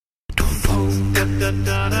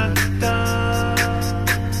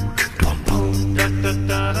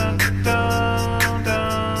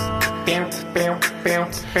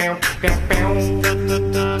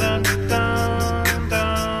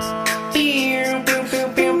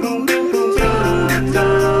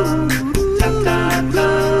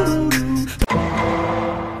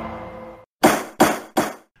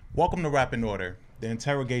Welcome to Rap in Order, the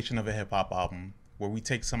interrogation of a hip-hop album, where we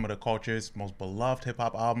take some of the culture's most beloved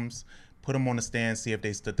hip-hop albums, put them on the stand, see if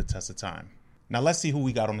they stood the test of time. Now let's see who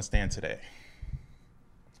we got on the stand today.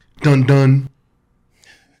 Dun dun.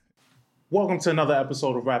 Welcome to another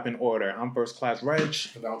episode of Rap in Order. I'm First Class Reg.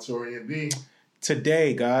 And I'm Torian B.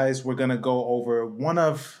 Today, guys, we're going to go over one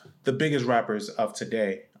of the biggest rappers of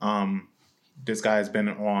today. This guy has been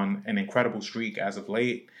on an incredible streak as of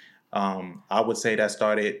late. I would say that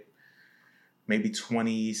started maybe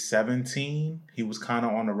 2017. He was kind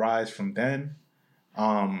of on the rise from then.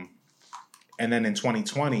 And then in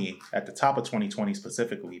 2020, at the top of 2020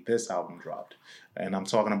 specifically, this album dropped. And I'm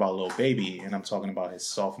talking about Lil Baby, and I'm talking about his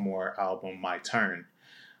sophomore album, My Turn.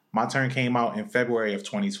 My Turn came out in February of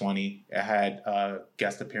 2020. It had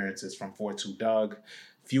guest appearances from 42 Dugg,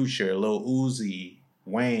 Future, Lil Uzi,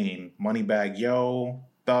 Wayne, Moneybagg Yo,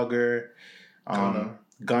 Thugger,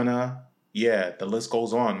 Gunna. Yeah, the list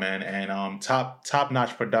goes on, man. And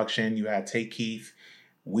top-notch production. You had Tay Keith,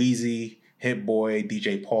 Weezy, Hit Boy,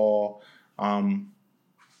 DJ Paul.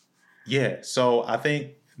 So I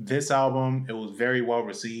think this album, it was very well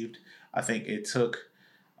received. I think it took...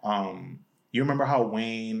 you remember how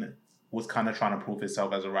Wayne was kind of trying to prove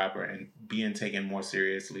himself as a rapper and being taken more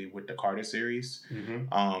seriously with the Carter series?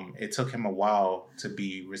 Mm-hmm. It took him a while to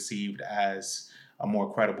be received as a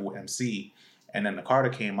more credible MC. And then the Carter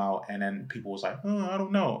came out, and then people was like, I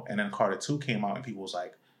don't know. And then Carter 2 came out, and people was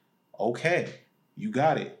like, okay, you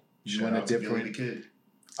got it. You in a different... Kid.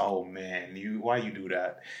 Oh, man, why you do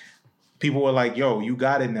that? People were like, yo, you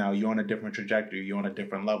got it now. You're on a different trajectory. You're on a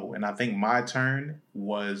different level. And I think My Turn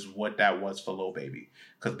was what that was for Lil Baby.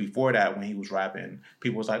 Because before that, when he was rapping,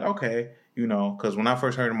 people was like, okay, because when I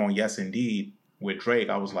first heard him on Yes Indeed with Drake,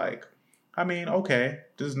 I was like, I mean, okay,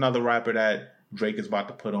 this is another rapper that Drake is about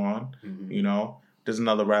to put on. Mm-hmm. There's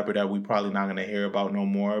another rapper that we probably not going to hear about no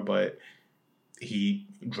more, but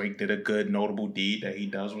Drake did a good notable deed that he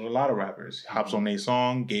does with a lot of rappers. He hops on their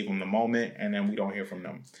song, gave them the moment, and then we don't hear from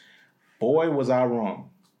them. Boy, was I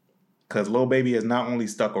wrong. Because Lil Baby is not only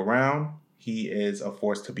stuck around, he is a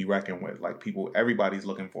force to be reckoned with. Like, everybody's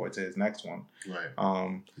looking forward to his next one. Right.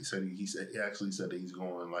 He actually said that he's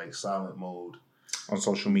going like silent mode on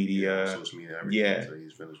social media. Everything. Yeah. So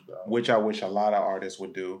he's finished with that. Which I wish a lot of artists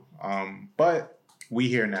would do. But we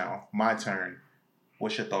here now. My Turn.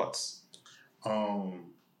 What's your thoughts?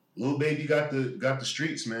 Lil Baby got the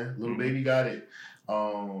streets, man. Lil Baby got it.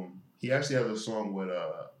 He actually has a song with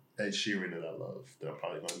Ed Sheeran that I love that I'm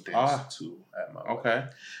probably going to dance to at my okay.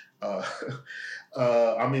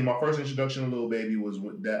 I mean, my first introduction to Lil Baby was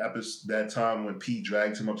that time when Pete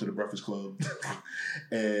dragged him up to the Breakfast Club,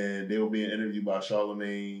 and they were being interviewed by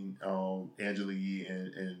Charlamagne, Angela Yee,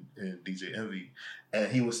 and DJ Envy,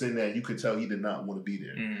 and he was sitting there. You could tell he did not want to be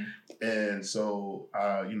there, and so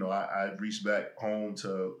I reached back home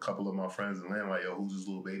to a couple of my friends and land like, yo, who's this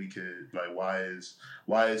Lil Baby kid? Like,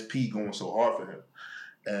 why is Pete going so hard for him?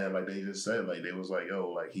 And like they just said, like they was like,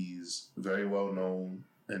 yo, like he's very well known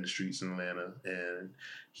in the streets in Atlanta, and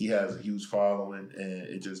he has a huge following, and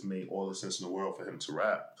it just made all the sense in the world for him to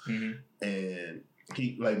rap. Mm-hmm. And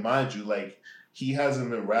he, like, mind you, like he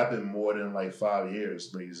hasn't been rapping more than like 5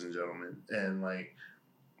 years, ladies and gentlemen. And like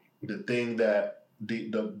the thing that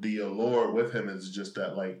the allure with him is just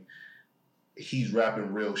that like he's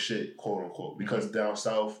rapping real shit, quote unquote, because down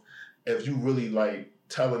south, if you really like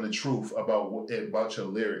telling the truth about your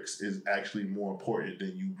lyrics is actually more important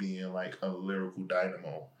than you being like a lyrical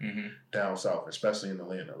dynamo down south, especially in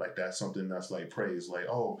Atlanta. Like that's something that's like praised. Like,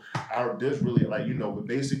 oh, there's really like, but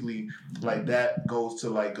basically like that goes to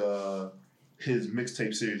like his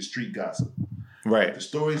mixtape series Street Gossip. Right. Like, the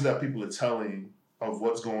stories that people are telling of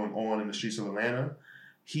what's going on in the streets of Atlanta,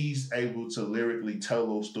 he's able to lyrically tell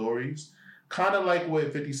those stories. Kind of like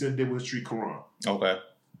what 50 Cent did with Street Quran. Okay.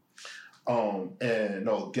 And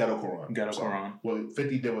no, Ghetto Quran. Quran. Well,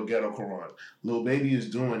 50 did with Ghetto Quran. Lil Baby is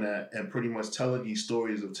doing that and pretty much telling these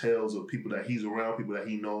stories of tales of people that he's around, people that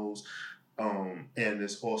he knows, and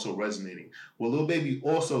it's also resonating. What Lil Baby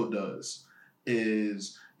also does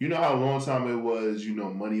is, you know how a long time it was,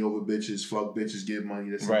 money over bitches, fuck bitches, give money,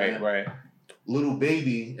 this and that. Right. Lil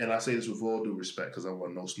Baby, and I say this with all due respect because I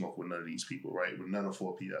want no smoke with none of these people, right? With none of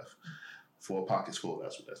 4PF. 4 pockets full,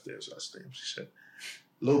 that's what that stands for. She said.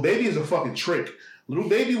 Lil Baby is a fucking trick. Lil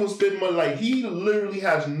Baby will spend money, like, he literally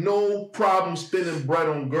has no problem spending bread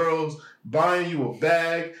on girls, buying you a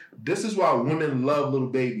bag. This is why women love Lil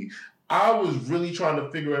Baby. I was really trying to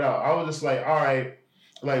figure it out. I was just like, all right,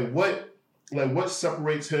 what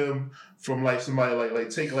separates him from like somebody like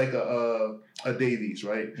take like a Davies,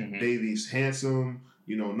 right? Mm-hmm. Davies, handsome,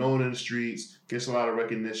 known in the streets, gets a lot of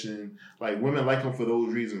recognition. Like women like him for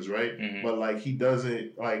those reasons, right? Mm-hmm. But like he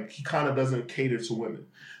kind of doesn't cater to women.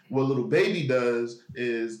 What Lil Baby does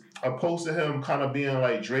is, opposed to him kind of being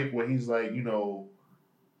like Drake, where he's like, you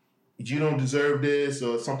don't deserve this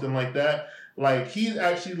or something like that. Like he's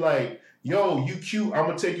actually like, yo, you cute. I'm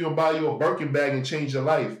gonna take you and buy you a Birkin bag and change your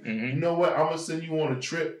life. Mm-hmm. You know what? I'm gonna send you on a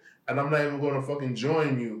trip, and I'm not even gonna fucking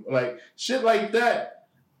join you. Like shit like that.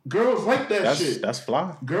 Girls like that shit. That's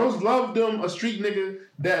fly. Girls love them a street nigga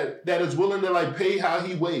that is willing to like pay how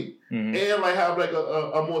he weigh and like have like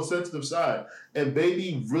a more sensitive side. And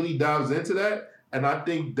Baby really dives into that, and I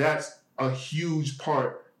think that's a huge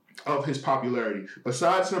part of his popularity.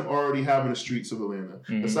 Besides him already having the streets of Atlanta,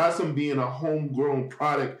 besides him being a homegrown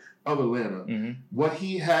product of Atlanta, what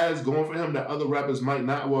he has going for him that other rappers might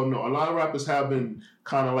not. Well, no, a lot of rappers have been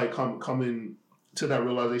kind of like coming to that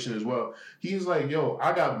realization as well. He's like, yo,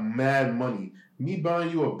 I got mad money. Me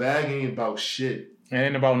buying you a bag ain't about shit. It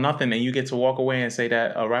ain't about nothing, and you get to walk away and say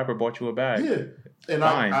that a rapper bought you a bag. Yeah. And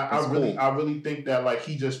Fine. I really think that like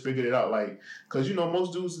he just figured it out, like, cause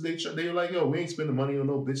most dudes they're like, yo, we ain't spending money on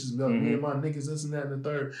no bitches, me and my niggas, this and that and the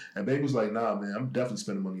third. And Baby was like, nah, man, I'm definitely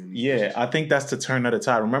spending money on these bitches. I think that's the turn of the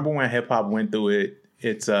tide. Remember when hip hop went through it?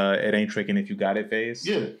 It's it ain't tricking if you got it phase.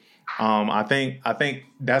 Yeah. I think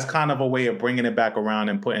that's kind of a way of bringing it back around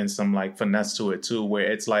and putting some like finesse to it too, where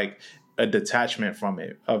it's like a detachment from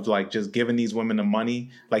it, of like just giving these women the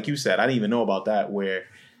money. Like you said, I didn't even know about that, where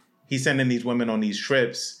he's sending these women on these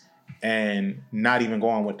trips and not even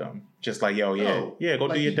going with them. Just like, go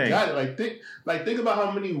like do your thing. Got it. Think about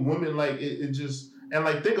how many women like it just, and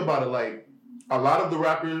like think about it, like a lot of the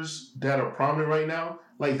rappers that are prominent right now,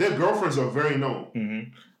 like their girlfriends are very known. Mm-hmm.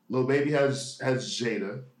 Lil Baby has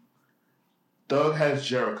Jada. Thug has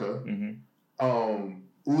Jerica. Mm-hmm.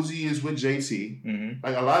 Uzi is with JT. Mm-hmm.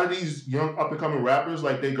 Like a lot of these young up and coming rappers,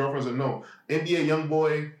 like their girlfriends are known. NBA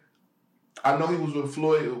YoungBoy, I know he was with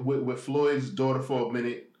Floyd with Floyd's daughter for a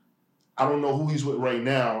minute. I don't know who he's with right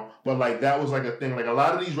now, but like that was like a thing. Like a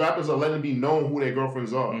lot of these rappers are letting be known who their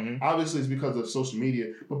girlfriends are. Mm-hmm. Obviously, it's because of social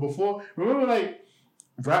media. But before, remember like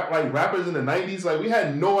rappers in the 90s, like we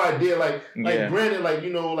had no idea. Like granted, like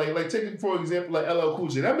like take for example like LL Cool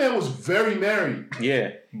J. That man was very married.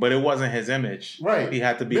 Yeah, but it wasn't his image. Right. He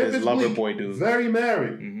had to be Memphis this lover Bleak, boy dude. Very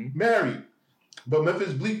married. Mm-hmm. Married. But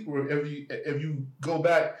Memphis Bleak, if you go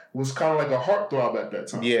back, was kind of like a heartthrob at that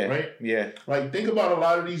time. Yeah. Right? Yeah. Like, think about a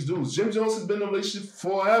lot of these dudes. Jim Jones has been in a relationship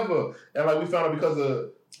forever. And, like, we found out because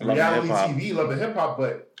of reality TV, Love and Hip Hop.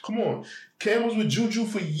 But, come on. Cam was with Juju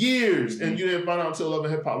for years, and you didn't find out until Love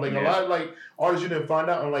and Hip Hop. Like, a lot of, like, artists you didn't find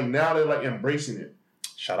out, and, like, now they're, like, embracing it.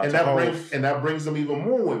 Shout out to Hov. And that brings them even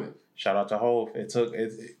more women. Shout out to Hov.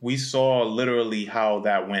 We saw literally how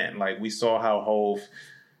that went. Like, we saw how Hov...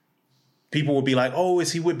 People would be like, "Oh,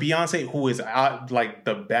 is he with Beyonce, who is like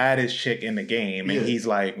the baddest chick in the game?" And he's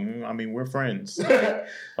like, "I mean, we're friends."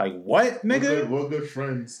 Like, what, nigga? We're good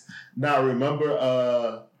friends. Now,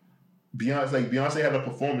 remember, Beyonce had a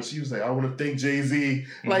performance. She was like, "I want to thank Jay-Z."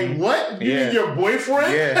 Like, what? You mean your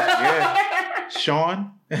boyfriend? Yeah.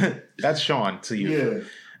 Sean, that's Sean to you.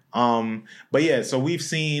 Yeah. But yeah, so we've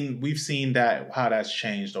seen that how that's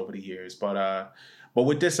changed over the years. But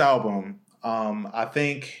with this album, I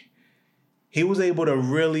think he was able to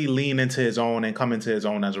really lean into his own and come into his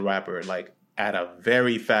own as a rapper, like at a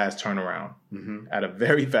very fast turnaround. Mm-hmm. At a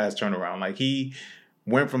very fast turnaround. Like he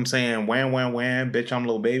went from saying wham, wham, wham, bitch, I'm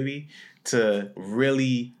Lil Baby, to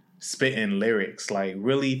really spitting lyrics, like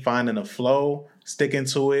really finding a flow, sticking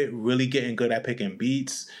to it, really getting good at picking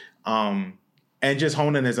beats, and just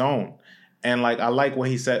honing his own. And like I like what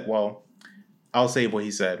he said. Well, I'll save what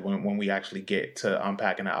he said when we actually get to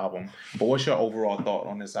unpacking the album. But what's your overall thought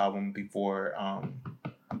on this album before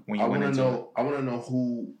when you went into it? I want to know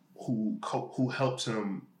who helps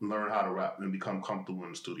him learn how to rap and become comfortable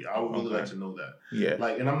in the studio. I would really like to know that. Yeah.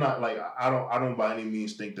 Like, and I'm not like I don't by any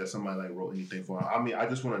means think that somebody like wrote anything for him. I mean, I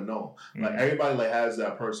just want to know. Like everybody like has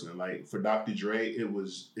that person. Like for Dr. Dre, it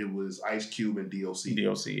was Ice Cube and DOC.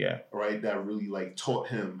 DOC, yeah. Right, that really like taught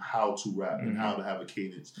him how to rap and how to have a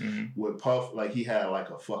cadence. With Puff, like he had like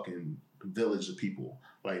a fucking village of people,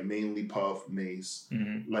 like mainly Puff, Mace,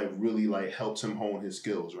 like really like helped him hone his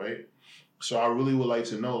skills, right? So I really would like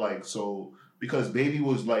to know, like, so because Baby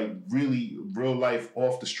was like really real life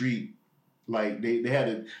off the street, Like they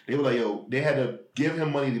were like, yo, they had to give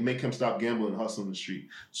him money to make him stop gambling and hustling the street.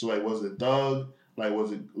 So like, was it Thug? Like,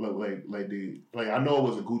 was it like I know it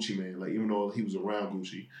was a Gucci man. Like, even though he was around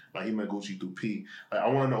Gucci, like he met Gucci through P. Like, I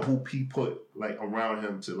want to know who P put like around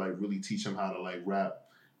him to like really teach him how to like rap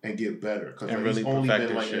and get better, because like, really he's only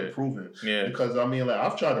been like improving. Yeah. Because I mean, like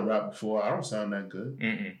I've tried to rap before. I don't sound that good.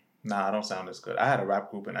 Nah, I don't sound as good. I had a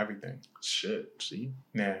rap group and everything. Shit. See.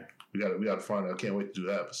 Yeah. We gotta find it. I can't wait to do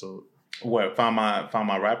that episode. What, found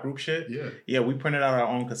my rap group shit? Yeah. Yeah, we printed out our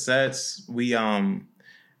own cassettes. We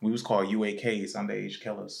was called UAKs, Underage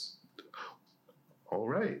Killers. All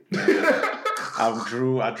right. I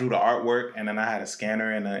drew the artwork, and then I had a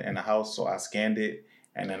scanner in the house, so I scanned it,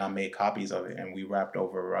 and then I made copies of it, and we rapped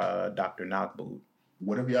over Dr. Knockboot.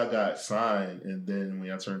 What if y'all got signed, and then when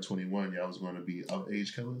y'all turned 21, y'all was going to be of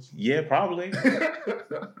age killers? Yeah, probably.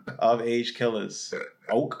 Of age killers.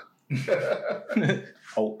 Oak.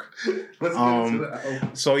 Oak. Let's get into the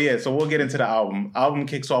album. So we'll get into the album. Album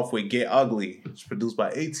kicks off with Get Ugly. It's produced by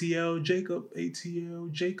ATL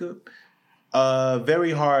Jacob.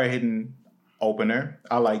 Very hard hitting opener.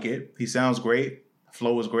 I like it. He sounds great.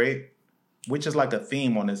 Flow is great, which is like a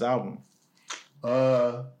theme on this album.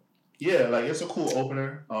 Yeah, like it's a cool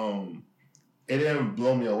opener. It didn't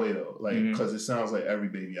blow me away though, like because it sounds like every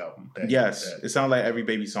Baby album. It sounds like every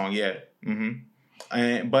Baby song. Yeah.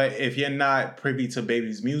 But if you're not privy to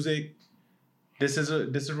Baby's music, this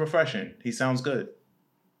is refreshing. He sounds good.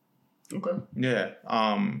 Okay. Yeah.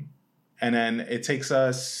 And then it takes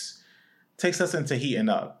us into Heating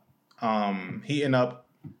Up. Heating Up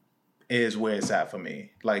is where it's at for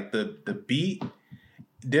me. Like the beat,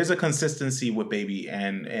 there's a consistency with Baby,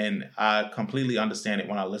 and I completely understand it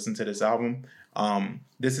when I listen to this album.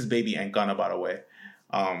 This is Baby and Gunna, by the way.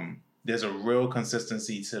 There's a real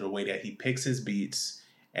consistency to the way that he picks his beats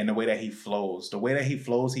and the way that he flows. The way that he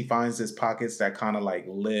flows, he finds his pockets that kind of like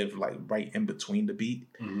live like right in between the beat.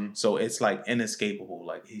 So it's like inescapable.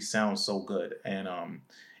 Like he sounds so good.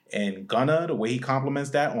 And Gunna, the way he complements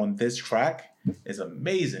that on this track is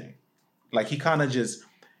amazing. Like he kind of just...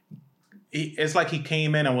 It's like he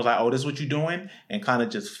came in and was like, "Oh, this is what you're doing," and kind of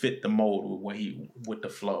just fit the mold with the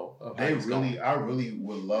flow. I really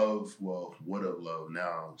would have loved.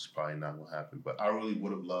 Now it's probably not gonna happen, but I really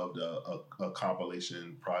would have loved a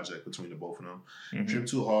compilation project between the both of them. Drip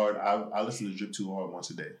Too Hard. I listen to Drip Too Hard once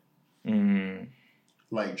a day.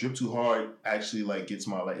 Like Drip Too Hard actually like gets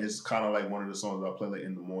my like, it's kind of like one of the songs I play like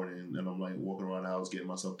in the morning, and I'm like walking around the house getting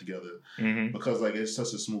myself together because like it's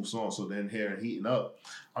such a smooth song. So then here and Heating Up,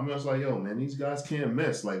 I'm just like, yo man, these guys can't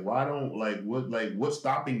miss. Like why don't what's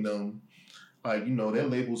stopping them? Like, you know, their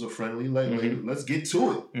labels are friendly. Like let's get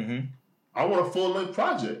to it. I want a full length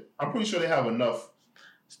project. I'm pretty sure they have enough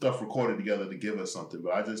stuff recorded together to give us something,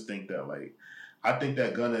 but I just think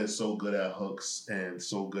that Gunna is so good at hooks and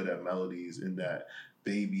so good at melodies, in that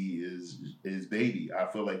Baby is Baby. I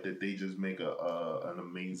feel like that they just make an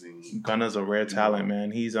amazing... Gunna's a rare talent, man.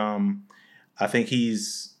 He's I think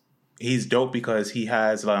he's dope because he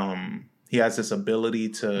has this ability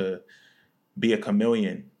to be a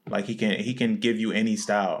chameleon. Like he can give you any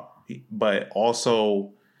style, but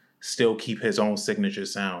also still keep his own signature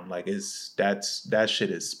sound. Like that shit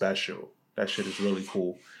is special. That shit is really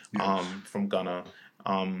cool. From Gunna.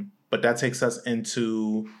 But that takes us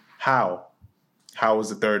into How. How is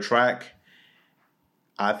the third track?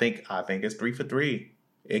 I think it's 3 for 3.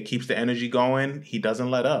 It keeps the energy going. He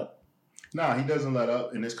doesn't let up. Nah, he doesn't let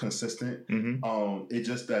up, and it's consistent. It's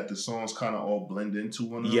just that the songs kind of all blend into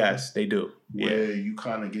one another. Yes, they do. Where you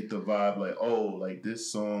kind of get the vibe like, oh, like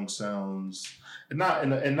this song sounds not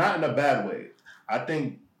in a bad way. I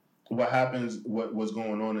think what's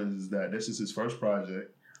going on is that this is his first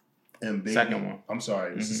project. And Baby, second one. I'm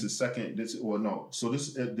sorry. This is his second. So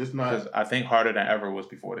this not. I think Harder Than Ever was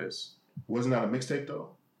before this. Wasn't that a mixtape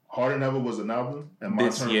though? Harder Than Ever was an album, and My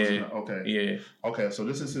Turn was okay. Yeah. Okay, so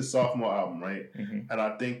this is his sophomore album, right? And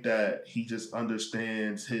I think that he just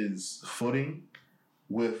understands his footing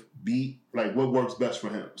with beat, like what works best for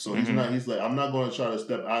him. So he's like, I'm not going to try to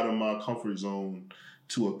step out of my comfort zone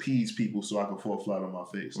to appease people so I can fall flat on my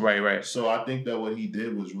face. Right. So I think that what he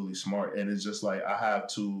did was really smart, and it's just like I have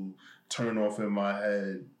to turn off in my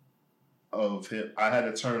head of him. I had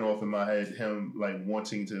to turn off in my head him like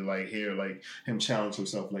wanting to like hear like him challenge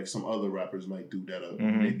himself like some other rappers might do that are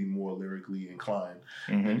maybe more lyrically inclined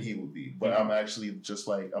than he would be. But I'm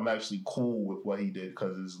actually cool with what he did,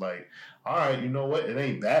 because it's like, all right, you know what? It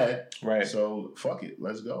ain't bad. Right. So fuck it.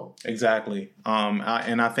 Let's go. Exactly.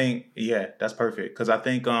 And I think, that's perfect. Because I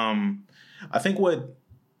think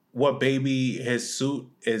what Baby, his suit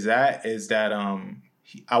is that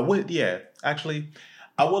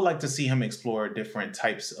I would like to see him explore different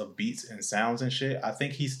types of beats and sounds and shit. I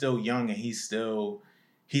think he's still young and he's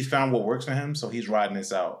found what works for him, so he's riding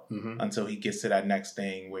this out until he gets to that next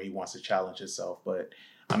thing where he wants to challenge himself. But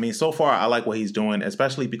I mean, so far I like what he's doing,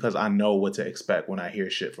 especially because I know what to expect when I hear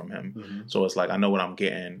shit from him. So it's like I know what I'm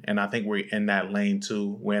getting, and I think we're in that lane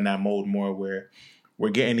too. We're in that mode more where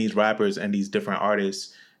we're getting these rappers and these different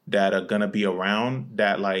artists that are gonna be around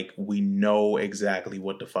that like we know exactly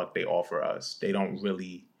what the fuck they offer us. They don't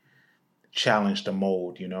really challenge the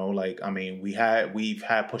mold, you know? Like, I mean, we've had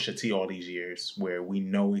Pusha T all these years where we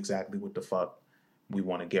know exactly what the fuck we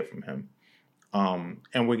want to get from him.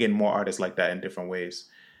 And we're getting more artists like that in different ways.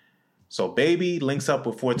 So Baby links up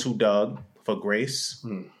with 42 Doug for Grace.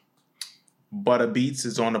 Butter Beats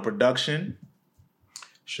is on the production.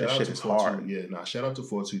 Shout out to 42. Yeah, shout out to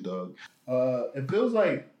 42 Doug. It feels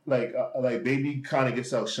like Baby kind of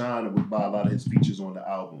gets outshined by a lot of his features on the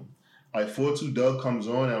album. Like 42 Doug comes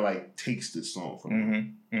on and like takes this song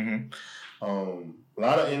from him. A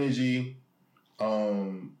lot of energy.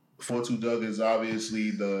 42 Doug is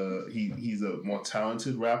obviously he's a more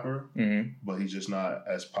talented rapper, but he's just not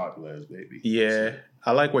as popular as Baby. Yeah,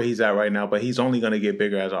 I like where he's at right now, but he's only gonna get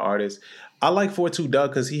bigger as an artist. I like 42 Doug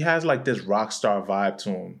because he has like this rock star vibe to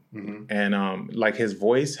him, and like his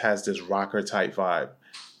voice has this rocker type vibe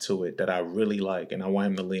to it that I really like, and I want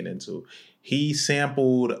him to lean into. He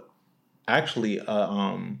sampled actually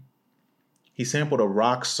he sampled a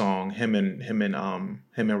rock song, him and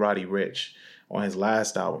Roddy Ricch on his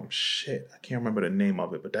last album. Shit, I can't remember the name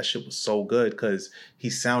of it, but that shit was so good because he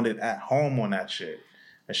sounded at home on that shit.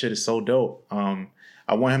 That shit is so dope. I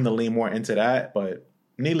want him to lean more into that, but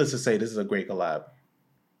needless to say, this is a great collab.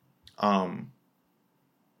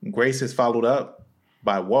 Grace is followed up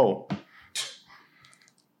by Whoa.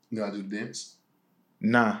 You know how to do the dance?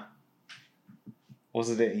 Nah. What's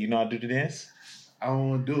it? You know how to do the dance? I don't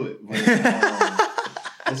want to do it, but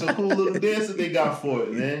it's a cool little dance that they got for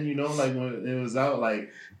it, man. You know, like when it was out,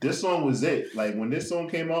 like this song was it. Like when this song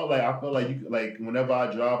came out, like I felt like whenever I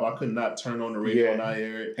drive, I could not turn on the radio and not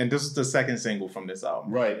hear it. And this is the second single from this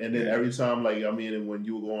album, right? And then every time, like I mean, when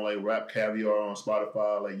you were going like Rap Caviar on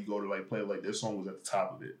Spotify, like you go to like play, like this song was at the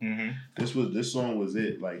top of it. This song was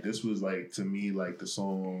it. Like this was like to me like the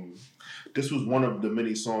song. This was one of the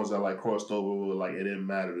many songs that like crossed over. Like it didn't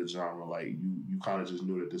matter the genre. Like you kind of just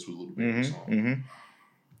knew that this was a little bit of a song.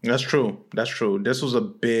 That's true. This was a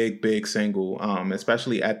big single,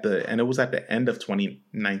 especially and it was at the end of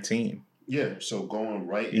 2019. Yeah, so going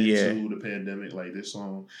right into the pandemic, like this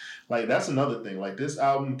song, like that's another thing. Like this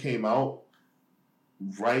album came out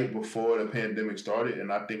right before the pandemic started,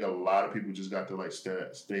 and I think a lot of people just got to like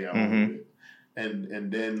stay out with it. And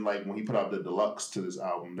then like when he put out the deluxe to this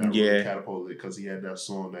album, that really catapulted because he had that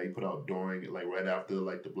song that he put out during it, like right after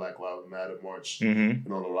like the Black Lives Matter march and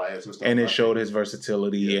all the riots and stuff. And it showed his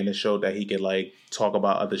versatility, and it showed that he could like talk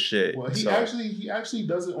about other shit. Well, he actually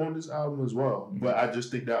does it on this album as well. But I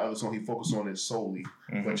just think that other song he focused on it solely.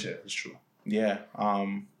 But yeah, it's true. Yeah.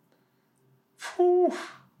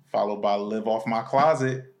 Followed by Live Off My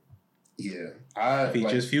Closet. Yeah,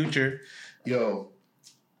 features Future. Yo.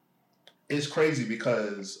 It's crazy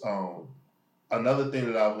because another thing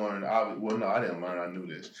that I've learned. I didn't learn. I knew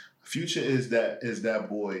this. Future is that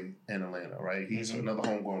boy in Atlanta, right? He's another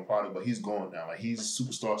homegrown product, but he's gone now. Like he's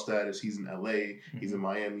superstar status. He's in LA. He's in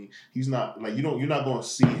Miami. He's not like you're not going to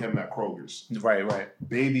see him at Kroger's. Right.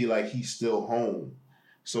 Baby, like he's still home.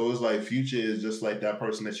 So it's like Future is just like that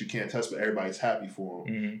person that you can't touch, but everybody's happy for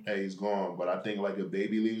him that he's gone. But I think like if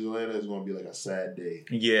Baby leaves Atlanta, it's gonna be like a sad day.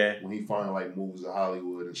 Yeah. When he finally like moves to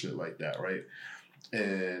Hollywood and shit like that, right?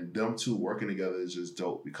 And them two working together is just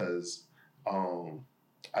dope because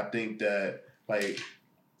I think that like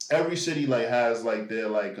every city like has like their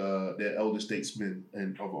elder statesmen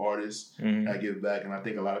of artists that give back, and I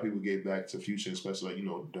think a lot of people gave back to Future, especially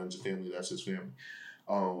like Dunn's family, that's his family.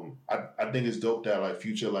 I think it's dope that like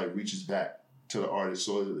Future like reaches back to the artist,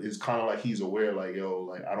 so it's kind of like he's aware, like yo,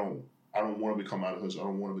 like I don't want to become out of hustle, I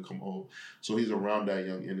don't want to become old, so he's around that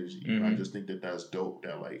young energy. And I just think that that's dope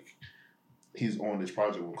that like he's on this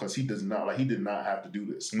project because he did not have to do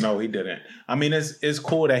this. No, he didn't. I mean, it's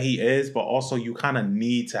cool that he is, but also you kind of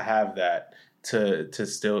need to have that to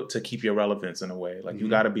still to keep your relevance in a way. Like you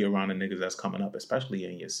got to be around the niggas that's coming up, especially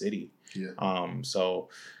in your city. Yeah. So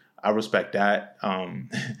I respect that.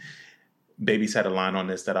 Baby's had a line on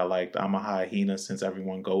this that I liked. I'm a hyena since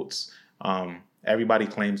everyone goats. Everybody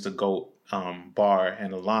claims the goat bar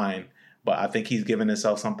and the line, but I think he's giving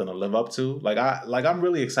himself something to live up to. I'm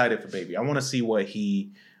really excited for Baby. I want to see what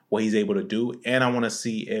he's able to do, and I want to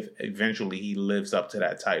see if eventually he lives up to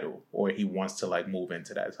that title or he wants to like move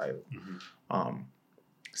into that title.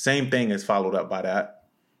 Same thing is followed up by that.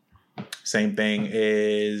 Same thing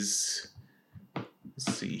is,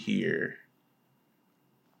 let's see here.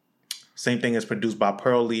 Same thing is produced by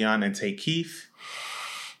Pearl Leon and Tay Keith.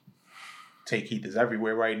 Tay Keith is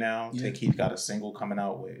everywhere right now. Yeah. Tay Keith got a single coming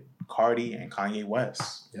out with Cardi and Kanye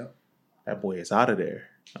West. Yep. That boy is out of there.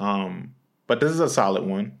 But this is a solid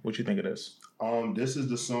one. What you think of this? This is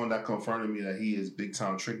the song that confirmed me that he is big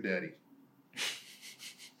time Trick Daddy.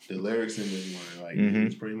 The lyrics in this one, like,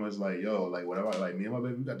 it's pretty much like, yo, like, whatever, like, me and my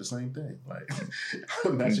baby, we got the same thing. Like,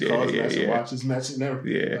 matching cars, matching watches, matching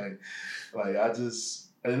everything. Yeah. Like, I just,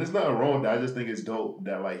 and there's nothing wrong with that. I just think it's dope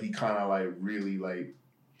that, like, he kind of, like, really, like,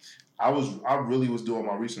 I really was doing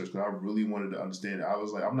my research because I really wanted to understand it. I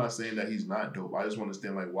was like, I'm not saying that he's not dope. I just want to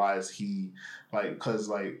understand, like, why is he, like, because,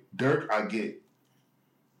 like, Dirk, I get,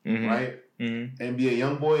 right? NBA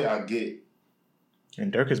Youngboy, I get. And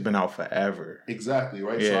Dirk has been out forever. Exactly,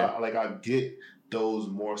 right? Yeah. So, I get those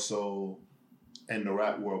more so in the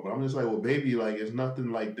rap world. But I'm just like, well, Baby, like, it's nothing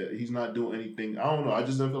like that. He's not doing anything. I don't know. I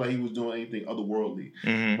just didn't feel like he was doing anything otherworldly.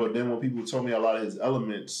 But then when people told me a lot of his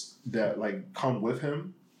elements that, like, come with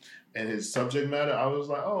him and his subject matter, I was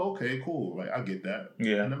like, oh, okay, cool. Like, I get that.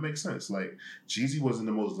 Yeah. And that makes sense. Like, Jeezy wasn't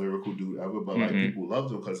the most lyrical dude ever, but, like, people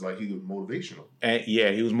loved him because, like, he was motivational. And,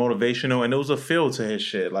 yeah, he was motivational, and there was a feel to his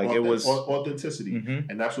shit. Like, it was... authenticity.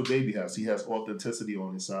 And that's what Baby has. He has authenticity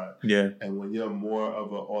on his side. Yeah. And when you're more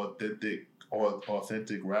of an authentic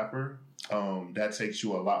rapper, that takes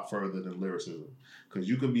you a lot further than lyricism. Because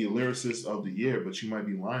you could be a lyricist of the year, but you might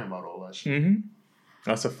be lying about all that shit.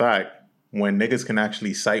 That's a fact. When niggas can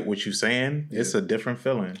actually cite what you're saying, it's a different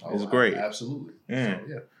feeling. It's great. Absolutely. Yeah.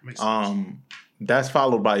 So, makes sense. That's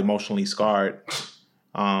followed by Emotionally Scarred.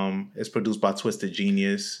 It's produced by Twisted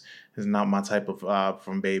Genius. It's not my type of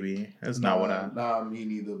from Baby. It's not what I... Nah, me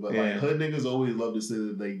neither. But like hood niggas always love to say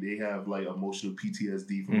that they have like emotional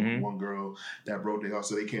PTSD from one girl that broke their heart,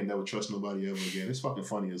 so they can't never trust nobody ever again. It's fucking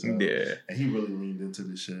funny as hell. Yeah. And he really leaned into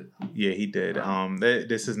this shit. Yeah, he did.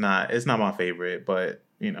 This is not... It's not my favorite, but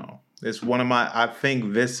you know, it's one of my... I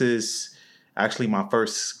think this is actually my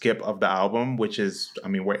first skip of the album, which is, I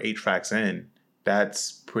mean, we're 8 tracks in.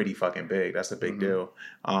 That's pretty fucking big. That's a big deal.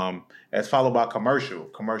 It's followed by Commercial.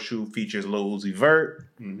 Commercial features Lil Uzi Vert.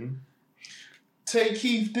 Tay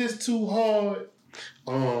Keith, this too hard.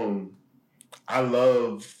 I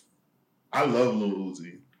love Lil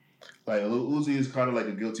Uzi. Like, Lil Uzi is kind of like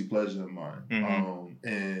a guilty pleasure of mine.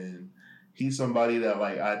 And he's somebody that,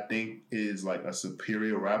 like, I think is like a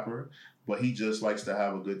superior rapper, but he just likes to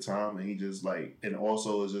have a good time, and he just like, and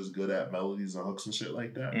also is just good at melodies and hooks and shit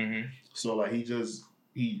like that. So like,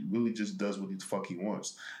 he really just does what the fuck he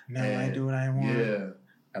wants. I do what I want. Yeah,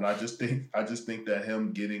 and I just think that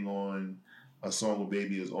him getting on a song with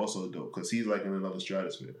Baby is also dope because he's like in another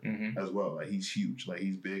stratosphere as well. Like, he's huge. Like,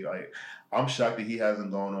 he's big. Like, I'm shocked that he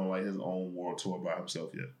hasn't gone on like his own world tour by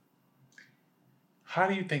himself yet. How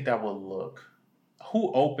do you think that will look?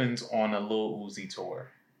 Who opens on a Lil Uzi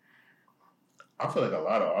tour? I feel like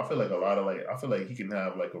I feel like he can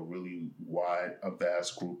have like a really a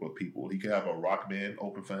vast group of people. He can have a rock band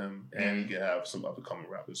open for him, and he can have some other coming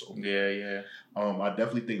rappers open. Yeah. I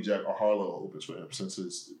definitely think Jack Harlow opens for him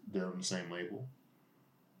since they're on the same label.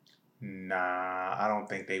 Nah, I don't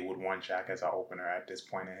think they would want Jack as an opener at this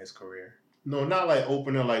point in his career. No, not like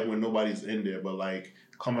opener like when nobody's in there, but like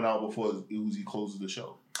coming out before Uzi closes the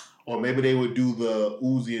show. Or maybe they would do the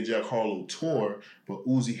Uzi and Jack Harlow tour, but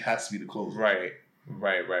Uzi has to be the closer. Right.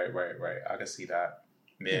 I can see that.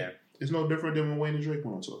 Yeah. It's no different than when Wayne and Drake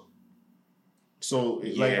went on tour. So,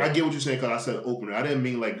 like, I get what you're saying because I said opener. I didn't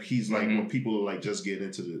mean like he's like when people are like just getting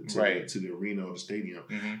into the arena or the stadium.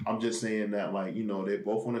 I'm just saying that, like, you know, they're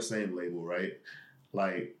both on the same label, right?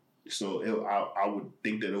 Like, so I would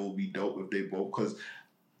think that it would be dope if they both, because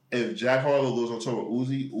if Jack Harlow goes on tour with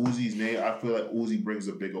Uzi's name, I feel like Uzi brings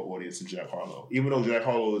a bigger audience than Jack Harlow. Even though Jack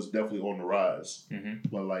Harlow is definitely on the rise.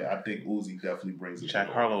 But, like, I think Uzi definitely brings a Jack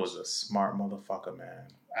bigger Harlow audience. is a smart motherfucker, man.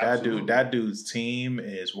 Absolutely. That dude's team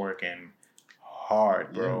is working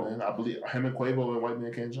hard, bro. Yeah, man. I believe him and Quavo and White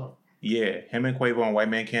Man Can't Jump. Yeah, him and Quavo and White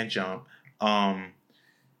Man Can't Jump.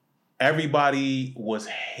 Everybody was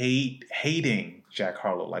hating Jack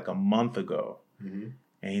Harlow like a month ago. And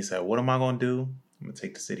he said, what am I going to do? I'm going to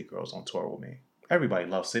take the City Girls on tour with me. Everybody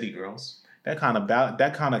loves City Girls. That kind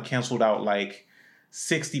of canceled out like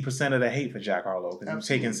 60% of the hate for Jack Harlow because he's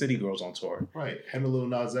taking City Girls on tour. Right. Him and Lil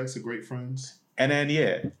Nas X are great friends. And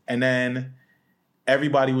then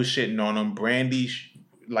everybody was shitting on him. Brandy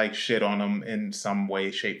shit on him in some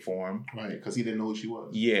way, shape, form. Right, because he didn't know who she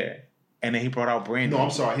was. Yeah. And then he brought out Brandy. No,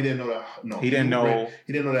 I'm sorry. He didn't know that. No, he didn't know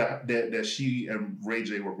that she and Ray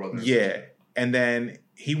J were brothers. Yeah. And then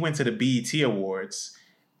he went to the BET Awards,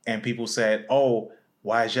 and people said, "Oh,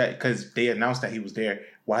 why is Jack?" Because they announced that he was there.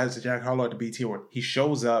 Why is Jack Harlow at the BET Award? He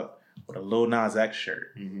shows up with a Lil Nas X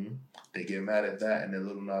shirt. Mm-hmm. They get mad at that, and then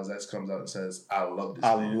Lil Nas X comes out and says, "I love this.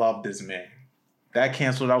 I love this man." That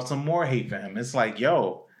canceled out some more hate for him. It's like,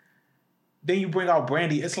 yo. Then you bring out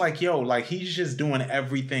Brandy. It's like, yo, like he's just doing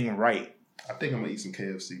everything right. I think I'm gonna eat some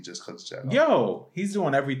KFC just because Jack. Yo, he's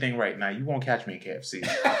doing everything right now. You won't catch me in KFC.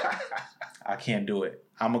 I can't do it.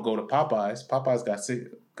 I'm gonna go to Popeyes. Popeyes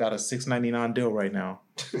got a $6.99 deal right now.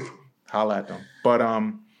 Holla at them.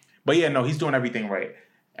 But yeah, no, he's doing everything right.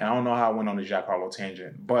 And I don't know how I went on the Jack Harlow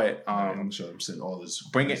tangent, but I'm sure I'm sitting all this.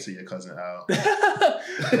 Bring it to your cousin Al.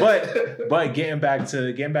 but getting back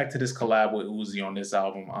to this collab with Uzi on this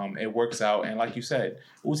album, it works out. And like you said,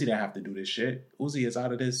 Uzi didn't have to do this shit. Uzi is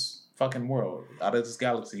out of this fucking world, out of this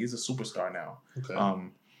galaxy. He's a superstar now. Okay.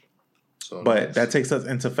 But that takes us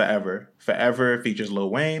into Forever. Forever features Lil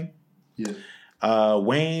Wayne. Yeah.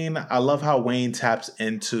 Wayne, I love how Wayne taps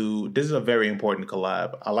into, this is a very important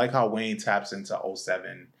collab. I like how Wayne taps into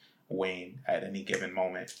 07 Wayne at any given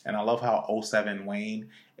moment. And I love how 07 Wayne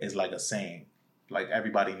is like a saying. Like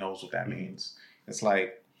everybody knows what that means. It's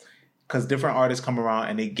like, because different artists come around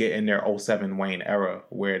and they get in their 07 Wayne era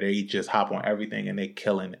where they just hop on everything and they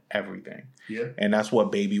killing everything. Yeah. And that's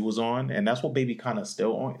what Baby was on. And that's what Baby kind of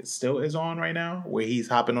still is on right now, where he's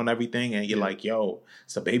hopping on everything and you're like, yo,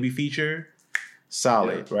 it's a Baby feature.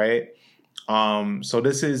 Solid, right? So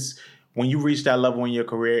this is when you reach that level in your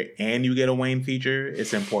career and you get a Wayne feature,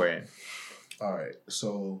 it's important. All right.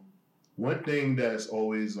 So one thing that's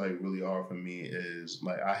always like really hard for me is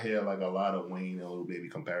like I hear like a lot of Wayne and Lil Baby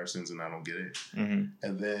comparisons and I don't get it. Mm-hmm.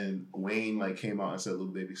 And then Wayne like came out and said Lil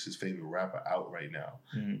Baby's his favorite rapper out right now.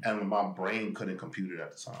 Mm-hmm. And my brain couldn't compute it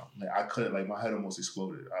at the time. Like I couldn't, like my head almost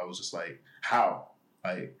exploded. I was just like, how?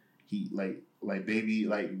 Like he like Baby,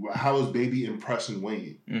 like how is Baby impressing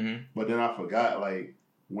Wayne? Mm-hmm. But then I forgot, like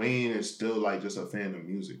Wayne is still like just a fan of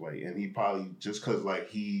music, like, and he probably just because like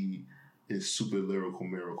he is super lyrical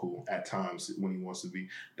miracle at times when he wants to be,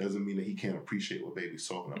 doesn't mean that he can't appreciate what Baby's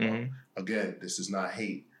talking about. Mm-hmm. Again, this is not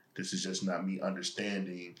hate. This is just not me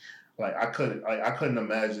understanding. Like I couldn't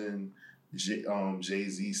imagine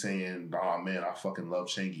Jay-Z saying, "Oh man, I fucking love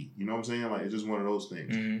Shangy." You know what I'm saying? Like it's just one of those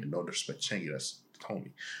things. Mm-hmm. And no disrespect, Shangy, that's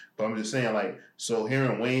homie. But I'm just saying, like, so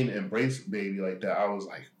hearing Wayne embrace Baby like that, I was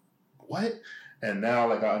like, what? And now,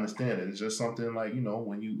 like, I understand it. It's just something like, you know,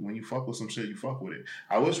 when you fuck with some shit, you fuck with it.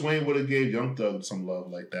 I wish Wayne would have gave Young Thug some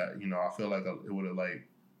love like that. You know, I feel like it would have like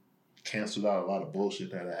canceled out a lot of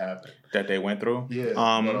bullshit that had happened That they went through. Yeah.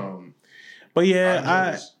 But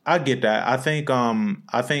yeah, I get that. I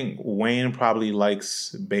think Wayne probably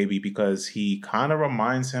likes Baby because he kind of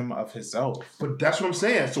reminds him of himself. But that's what I'm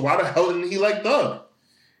saying. So why the hell didn't he like Thug?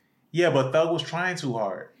 Yeah, but Thug was trying too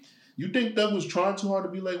hard. You think Thug was trying too hard to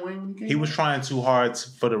be like Wayne when he came? He was trying too hard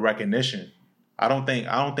for the recognition. I don't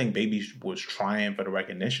think Baby was trying for the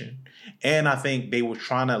recognition, and I think they were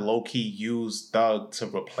trying to low key use Thug to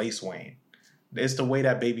replace Wayne. It's the way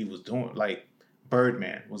that Baby was doing, like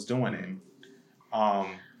Birdman was doing it.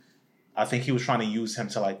 I think he was trying to use him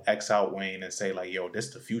to like X out Wayne and say like, yo,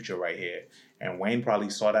 this the future right here. And Wayne probably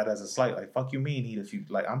saw that as a slight, like, fuck you mean he the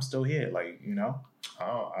future? Like, I'm still here, like, you know.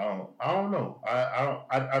 I don't know.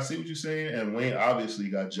 I see what you're saying, and Wayne obviously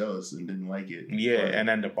got jealous and didn't like it. Yeah, and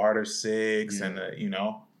then the Barter Six, and you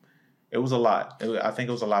know, it was a lot. I think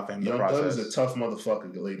it was a lot for him to process. Young Thug is a tough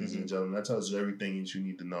motherfucker, ladies and gentlemen. That tells you everything that you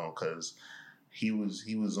need to know because he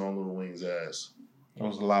was on Lil Wayne's ass. It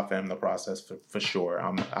was a lot for him to process for sure.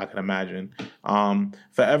 I can imagine.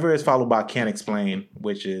 Forever is followed by Can't Explain,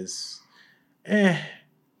 which is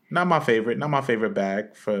not my favorite. Not my favorite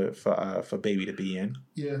bag for Baby to be in.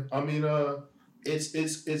 Yeah, I mean,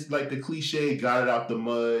 it's like the cliche "got it out the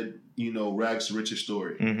mud," you know, rags to riches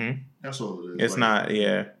story. Mm-hmm. That's all it is. It's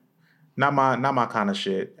like, not my kind of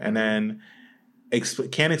shit. And then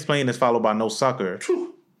Can't Explain is followed by No Sucker.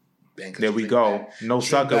 There we go. No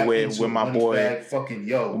Sucker with my boy, fucking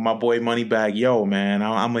Yo. With my boy Moneybagg Yo, man.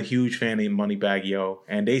 I'm a huge fan of Moneybagg Yo,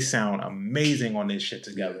 and they sound amazing on this shit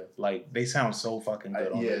together. Yeah. Like they sound so fucking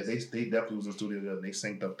good. On this. They definitely was in the studio together. They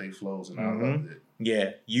synced up their flows, and I loved it.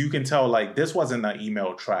 Yeah, you can tell like this wasn't an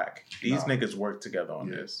email track. These niggas worked together on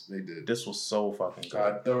this. They did. This was so fucking good.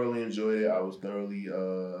 I thoroughly enjoyed it. I was thoroughly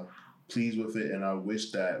pleased with it, and I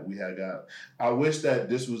wish that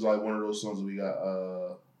this was like one of those songs that we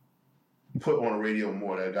got put on the radio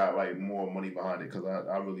more, that got like more money behind it, because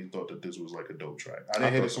I really thought that this was like a dope track. I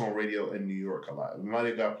didn't hear this on radio in New York a lot. It might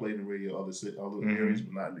have got played in radio other areas,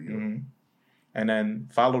 but not in New York. And then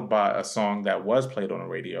followed by a song that was played on the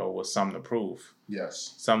radio was Something to Prove.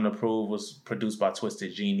 Yes. Something to Prove was produced by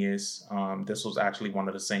Twisted Genius. This was actually one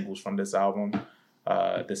of the singles from this album.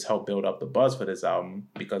 This helped build up the buzz for this album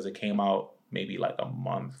because it came out maybe like a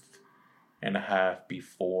month and a half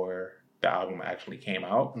before the album actually came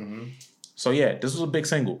out. Mm-hmm. So yeah, this was a big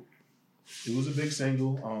single. It was a big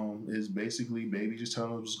single. It's basically Baby just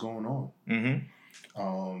telling us what's going on. Mm-hmm.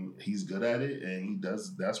 He's good at it, and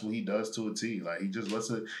that's what he does to a T. Like,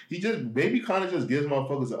 Baby kind of just gives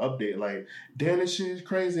motherfuckers an update. Like, damn, this shit is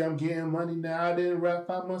crazy. I'm getting money now. I didn't rap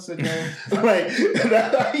 5 months ago. Like,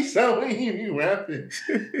 that's how he sound when he be rapping.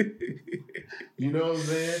 You know what I'm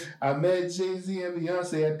saying? I met Jay-Z and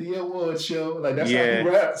Beyonce at the award show. Like, that's how he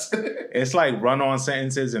raps. It's like run-on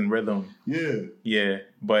sentences and rhythm. Yeah. Yeah,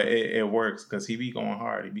 but it works because he be going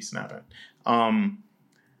hard. He be snapping.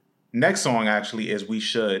 Next song actually is We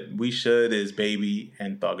Should. We Should is Baby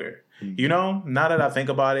and Thugger. Mm-hmm. You know, now that I think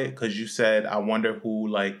about it, because you said, I wonder who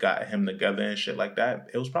like got him together and shit like that.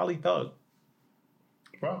 It was probably Thug.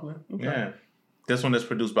 Probably. Okay. Yeah. This one is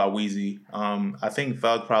produced by Weezy. I think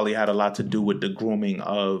Thug probably had a lot to do with the grooming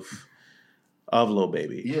of Lil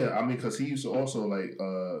Baby. Yeah, I mean, because he used to also like,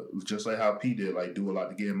 just like how P did, like do a lot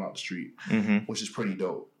to get him out the street, which is pretty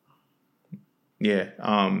dope.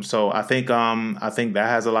 Yeah. So I think that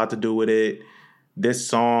has a lot to do with it. This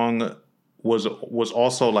song was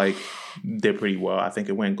also like did pretty well. I think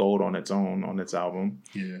it went gold on its own on its album.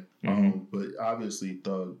 Yeah. But obviously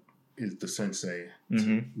Thug is the sensei,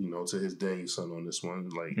 to his Daniel son on this one.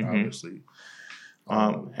 Like obviously.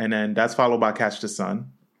 And then that's followed by Catch the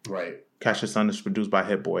Sun. Right. Catch the Sun is produced by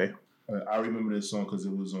Hit Boy. I remember this song because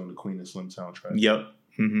it was on the Queen and Slim soundtrack. Yep.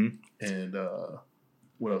 And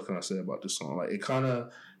what else can I say about this song? Like it kind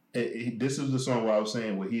of, this is the song where I was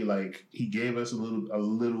saying where he gave us a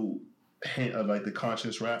little hint of like the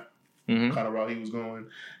conscious rap kind of route he was going,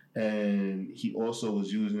 and he also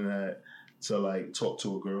was using that to like talk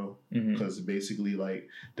to a girl because basically like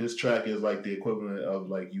this track is like the equivalent of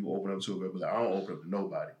like you open up to a girl, but like, I don't open up to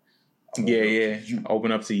nobody.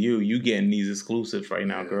 Open up to you. You getting these exclusives right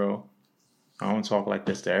now, girl. I don't talk like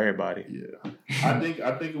this to everybody. Yeah, I think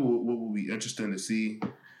what will be interesting to see,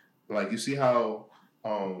 like you see how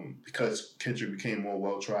because Kendrick became more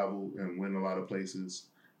well traveled and went a lot of places,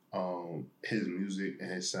 his music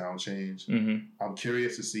and his sound changed. I'm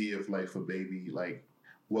curious to see if like for Baby, like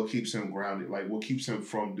what keeps him grounded, like what keeps him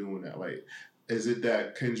from doing that, like. Is it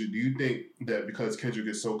that Kendrick, do you think that because Kendrick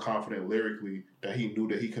is so confident lyrically that he knew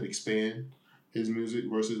that he could expand his music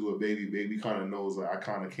versus with Baby kind of knows like I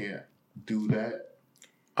kind of can't do that?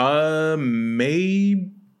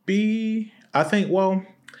 Maybe. I think, well,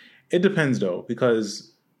 it depends though,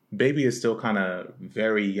 because Baby is still kind of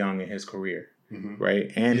very young in his career,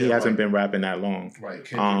 right? And he hasn't been rapping that long. Right.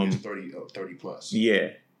 Kendrick is 30 plus.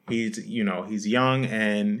 Yeah. He's young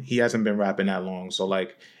and he hasn't been rapping that long. So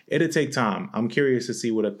like, it'll take time. I'm curious to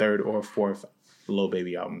see what a third or fourth Lil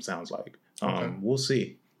Baby album sounds like. We'll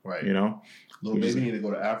see. Right. Lil Baby need to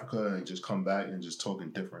go to Africa and just come back and just talking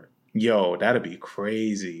different. Yo, that'd be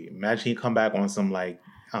crazy. Imagine he come back on some like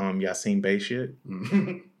Yasin Bey shit.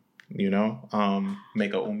 Make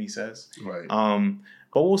a Umi says. Right.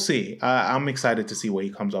 But we'll see. I'm excited to see what he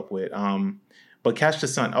comes up with. But Catch the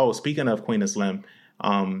Sun. Oh, speaking of Queen and Slim,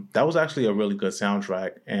 that was actually a really good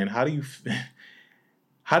soundtrack. And how did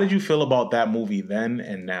you feel about that movie then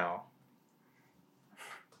and now?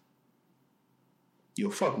 Yo,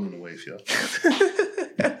 fuck Luna Waithe, yo.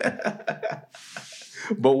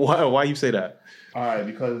 But why you say that? All right,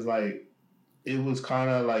 because like it was kind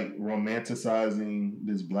of like romanticizing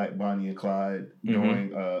this Black Bonnie and Clyde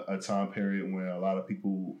during a time period where a lot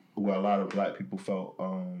of Black people felt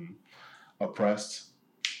oppressed.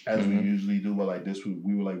 As we usually do, but like this,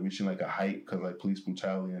 we were like reaching like a height because like police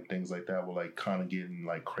brutality and things like that were like kind of getting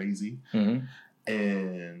like crazy. And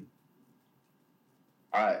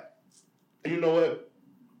you know what?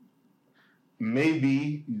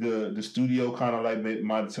 Maybe the studio kind of like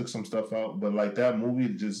might have took some stuff out, but like that movie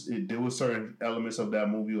there were certain elements of that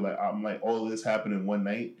movie like I'm like all this happened in one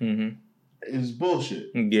night. It's bullshit.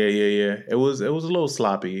 Yeah. It was a little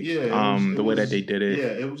sloppy. Yeah. The way that they did it.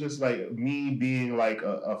 Yeah, it was just like me being like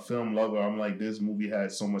a film lover. I'm like, this movie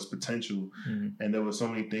had so much potential, and there were so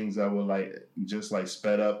many things that were like just like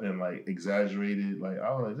sped up and like exaggerated. Like,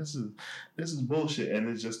 I was like, this is bullshit. And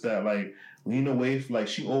it's just that like Lena Waithe, like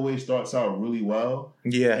she always starts out really well.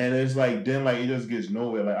 Yeah. And it's like then like it just gets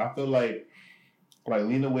nowhere. Like I feel like Like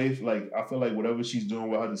Lena Waithe, like I feel like whatever she's doing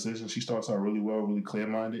with her decisions, she starts out really well, really clear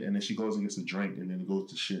minded, and then she goes and gets a drink, and then it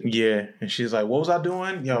goes to shit. Yeah, and she's like, "What was I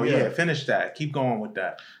doing? Yo, yeah, finish that. Keep going with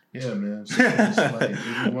that." Yeah, man. So it's like it's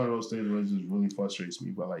just one of those things where it just really frustrates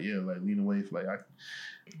me. But like, yeah, like Lena Waithe, like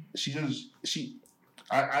she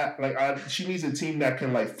needs a team that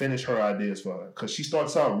can like finish her ideas for her because she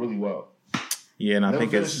starts out really well. Yeah, and I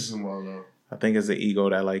think finishes them well though. I think it's the ego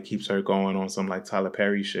that like keeps her going on some like Tyler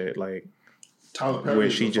Perry shit, like Tyler Perry where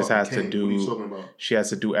she just has to do. What are you talking about? She has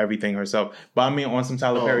to do everything herself. But I mean, on some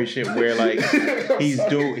Tyler Perry shit where like he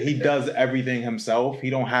does everything himself. He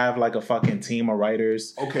don't have like a fucking team of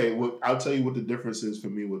writers. Okay, well, I'll tell you what the difference is for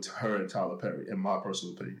me with her and Tyler Perry, in my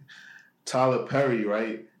personal opinion. Tyler Perry,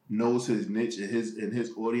 right, knows his niche, and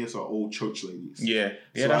his audience are old church ladies. Yeah,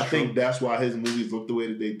 so I think that's why his movies look the way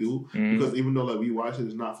that they do. Mm-hmm. Because even though like we watch it,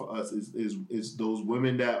 it's not for us. It's those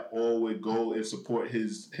women that all would go and support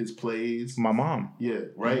his plays. My mom. Yeah,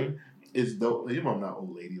 right. Mm-hmm. It's dope. Your mom not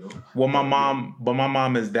old lady though. Well, my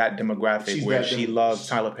mom is that demographic where she loves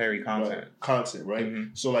Tyler Perry content. Right? Mm-hmm.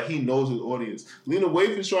 So like he knows his audience. Lena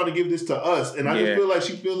Waithe is trying to give this to us, and I just feel like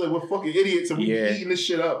she feels like we're fucking idiots and we're eating this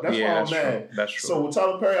shit up. That's why I'm mad. That's true. So with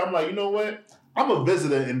Tyler Perry, I'm like, you know what? I'm a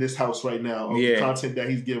visitor in this house right now of the content that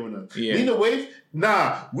he's giving us. Yeah. Lena Waithe,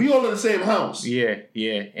 nah, we all in the same house. Yeah,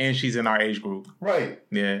 and she's in our age group. Right.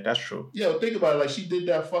 Yeah, that's true. Yo, think about it. Like she did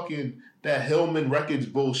that Hillman Records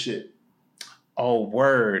bullshit. Oh,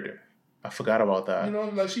 word. I forgot about that. You know,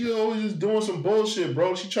 like she always just doing some bullshit,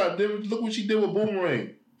 bro. Look what she did with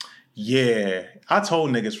Boomerang. Yeah. I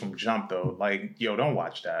told niggas from jump, though. Like, yo, don't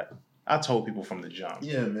watch that. I told people from the jump.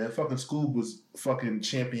 Yeah, man. Fucking Scoob was fucking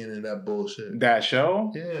championing that bullshit. That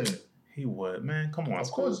show? Yeah. He would. Man, come on. Of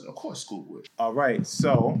course Scoob would. All right.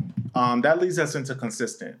 So, that leads us into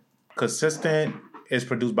Consistent. Consistent is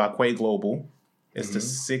produced by Quay Global. It's the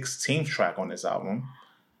 16th track on this album.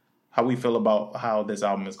 How we feel about how this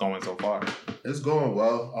album is going so far? It's going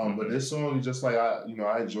well, but this song is just like I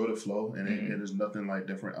enjoy the flow, and there's nothing like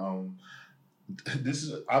different. I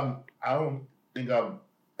don't think I've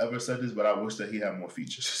ever said this, but I wish that he had more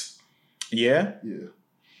features. Yeah. Yeah.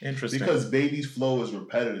 Interesting. Because Baby's flow is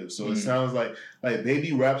repetitive, so it sounds like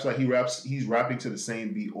Baby raps like he's rapping to the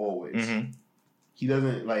same beat always. Mm-hmm. He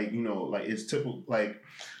doesn't it's typical like.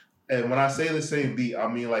 And when I say the same beat, I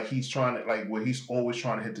mean like he's trying to where he's always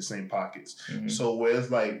trying to hit the same pockets. Mm-hmm. So whereas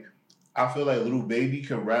like I feel like Lil Baby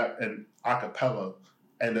can rap an acapella,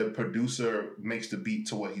 and the producer makes the beat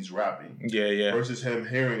to what he's rapping. Yeah. Versus him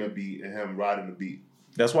hearing a beat and him riding the beat.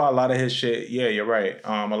 That's why a lot of his shit. Yeah, you're right.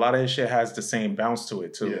 A lot of his shit has the same bounce to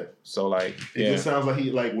it too. Yeah. So like it just sounds like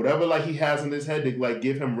he whatever he has in his head to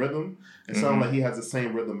give him rhythm. It sounds like he has the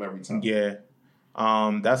same rhythm every time. Yeah.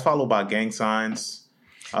 That's followed by Gang Signs.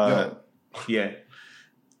 Yeah.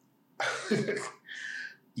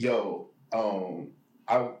 Yo,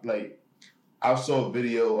 I saw a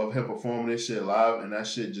video of him performing this shit live, and that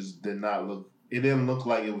shit just didn't look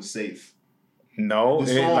like it was safe. No,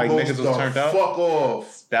 niggas was turned up. Fuck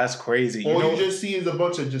off. That's crazy. All you just see is a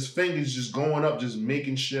bunch of just fingers just going up, just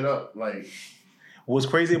making shit up. Like, what's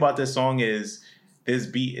crazy about this song is this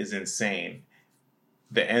beat is insane.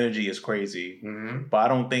 The energy is crazy, but I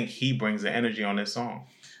don't think he brings the energy on this song.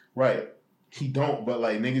 Right. He don't, but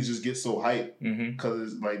niggas just get so hyped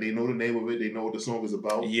because they know the name of it, they know what the song is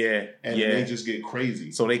about. Yeah, and they just get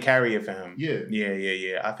crazy. So they carry it for him.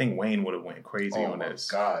 Yeah. I think Wayne would have went crazy on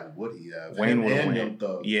this. Oh my God, would he have? Wayne would have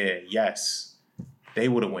went. Yeah, yes, they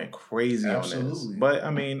would have went crazy on this. But I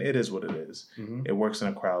mean, it is what it is. Mm-hmm. It works in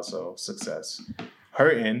a crowd, so success.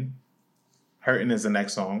 Hurtin' is the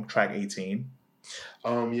next song, track 18.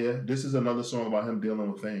 Yeah, this is another song about him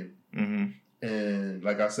dealing with fame. Mm-hmm. And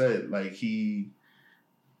like I said, he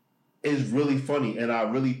is really funny. And I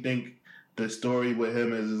really think the story with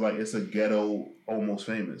him is it's a ghetto Almost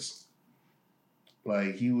Famous.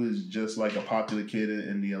 He was just a popular kid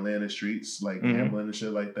in the Atlanta streets, gambling and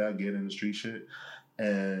shit like that, getting in the street shit.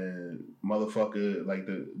 And motherfucker,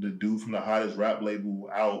 the dude from the hottest rap label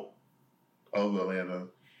out of Atlanta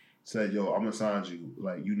said, yo, I'm gonna sign you.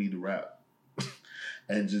 You need to rap.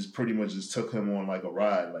 And just pretty much just took him on a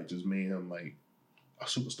ride, just made him a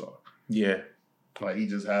superstar. Yeah. He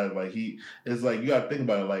just had it's you gotta think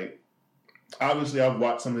about it. Obviously I've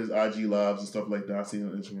watched some of his IG lives and stuff like that. I've seen him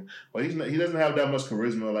on Instagram. But he doesn't have that much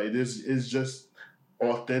charisma. This is just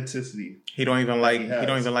authenticity. He don't even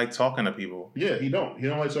like talking to people. Yeah, he don't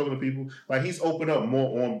like talking to people. He's opened up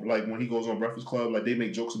more on when he goes on Breakfast Club, they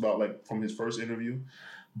make jokes about from his first interview.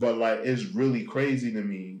 But it's really crazy to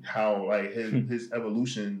me how his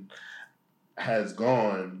evolution has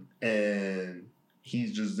gone, and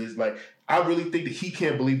he's just this like. I really think that he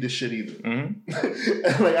can't believe this shit either.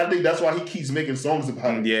 Mm-hmm. Like I think that's why he keeps making songs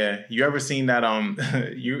about it. Yeah, you ever seen that?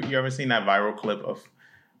 You ever seen that viral clip of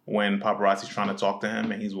when paparazzi's trying to talk to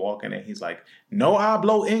him and he's walking and he's like, "No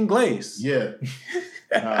hablo inglés." Yeah.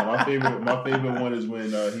 My favorite one is when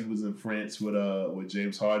he was in France with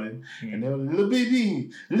James Harden and they were like, Le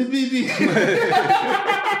baby.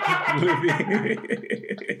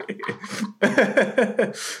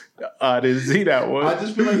 I didn't see that one. I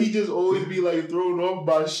just feel like he just always be like thrown off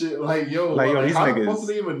by shit. Like yo, these how niggas, the fuck do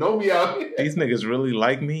they even know me out here? These niggas really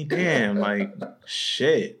like me. Damn, like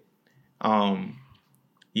shit.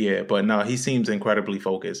 Yeah, but no, he seems incredibly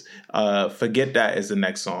focused. Forget That is the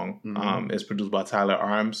next song. Mm-hmm. It's produced by Tyler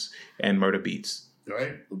Arms and Murder Beats.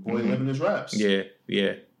 Right, the boy living his raps. Yeah.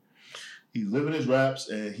 He's living his raps,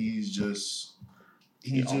 and he's just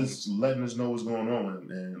letting us know what's going on.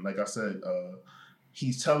 And like I said,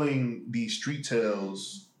 he's telling these street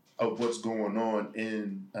tales of what's going on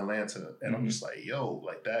in Atlanta, and I'm just like, yo,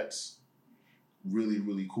 like that's really,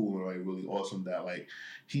 really cool and like really awesome that like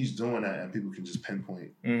he's doing that and people can just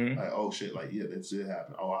pinpoint like, oh shit, like yeah, that did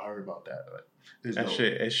happen. Oh, I heard about that. Like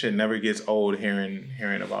it shit never gets old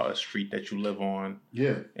hearing about a street that you live on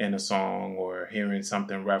in a song or hearing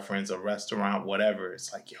something reference a restaurant, whatever.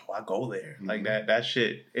 It's like, yo, I go there. Like that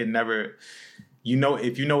shit, it never, you know,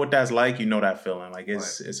 if you know what that's like, you know that feeling. Like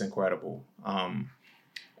it's incredible.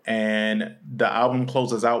 And the album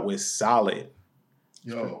closes out with Solid.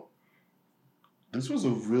 Yo, this was a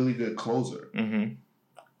really good closer.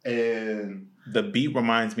 And the beat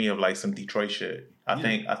reminds me of like some Detroit shit. I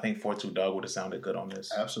think 42 Dugg would have sounded good on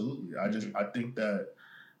this. Absolutely. I think that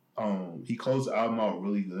he closed the album out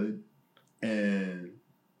really good. And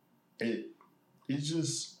it's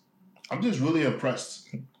just, I'm just really impressed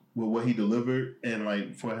with what he delivered and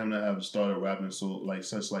like for him to have started rapping so like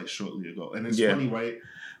such like shortly ago. And it's funny, right?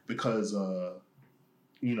 Because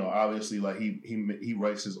you know, obviously, like he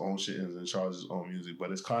writes his own shit and charges his own music,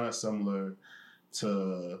 but it's kind of similar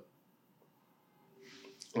to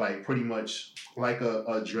like pretty much like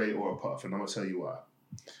a Dre or a Puff, and I'm gonna tell you why.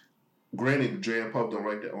 Granted, Dre and Puff don't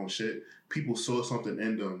write their own shit. People saw something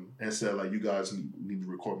in them and said like, you guys need to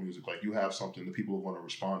record music. Like you have something that people are going to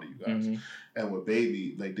respond to you guys. And with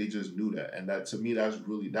Baby, like they just knew that, and that to me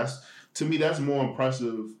that's more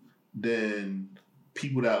impressive than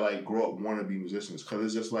people that like grow up want to be musicians, because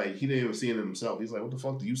it's just like he didn't even see it in himself. He's like, what the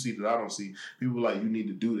fuck do you see that I don't see? People are like, you need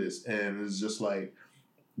to do this, and it's just like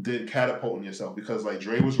then catapulting yourself, because like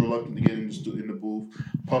Dre was reluctant to get in the booth,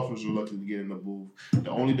 Puff was reluctant to get in the booth. The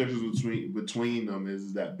only difference between them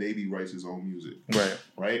is that Baby writes his own music,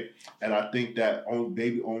 right, and I think that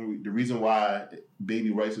the reason why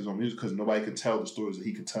Baby writes his own music because nobody can tell the stories that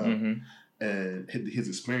he can tell and his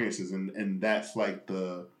experiences, and that's like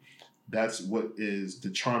that's what is the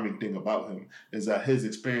charming thing about him, is that his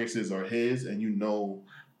experiences are his, and you know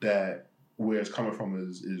that where it's coming from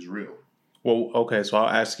is real. Well, okay, so I'll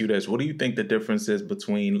ask you this. What do you think the difference is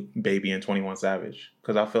between Baby and 21 Savage?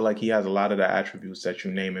 Because I feel like he has a lot of the attributes that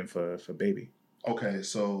you naming for Baby. Okay,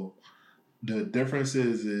 so the difference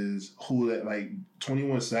is who that, like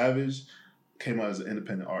 21 Savage came out as an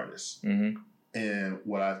independent artist. And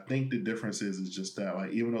what I think the difference is just that,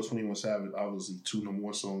 like, even though 21 Savage, obviously 2 number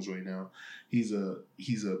 1 songs right now, he's a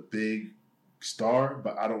big star,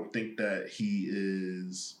 but I don't think that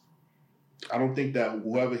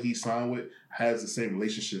whoever he signed with has the same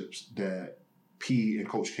relationships that P and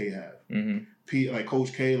Coach K have. P, like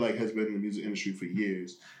Coach K, like has been in the music industry for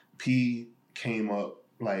years. P came up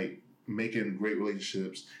like making great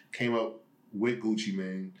relationships, came up with Gucci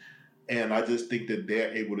Mane. And I just think that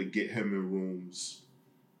they're able to get him in rooms,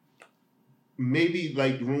 maybe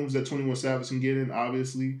like rooms that 21 Savage can get in,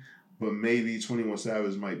 obviously, but maybe 21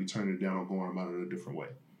 Savage might be turning it down or going about it in a different way.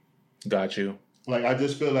 Got you. Like, I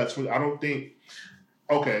just feel that I don't think,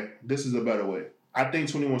 okay, this is a better way. I think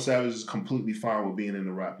 21 Savage is completely fine with being in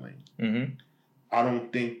the rap lane. I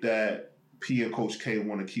don't think that P and Coach K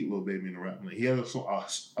want to keep Lil Baby in the rap lane. He has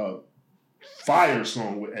a fire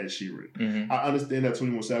song with Ed Sheeran. I understand that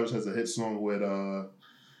 21 Savage has a hit song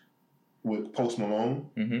with Post Malone,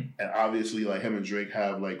 and obviously like him and Drake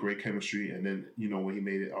have like great chemistry. And then you know when he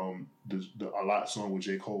made it the A Lot song with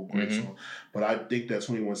J. Cole, great song. But I think that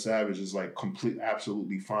 21 Savage is like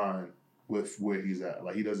absolutely fine with where he's at.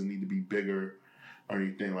 Like he doesn't need to be bigger or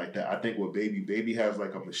anything like that. I think with Baby has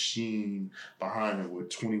like a machine behind him. Where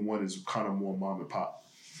 21 is kind of more mom and pop.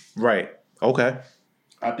 Right. Okay.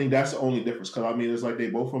 I think that's the only difference, because I mean it's like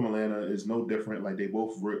they both from Atlanta. It's no different. Like they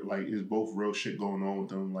both it's both real shit going on with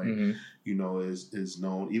them. Like you know is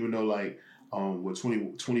known, even though like with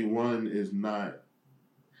 21 is not.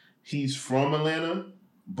 he's from Atlanta,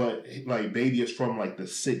 but like Baby is from like the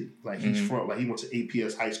city. Like he's from like he went to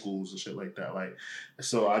APS high schools and shit like that. Like,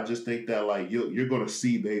 so I just think that like you're gonna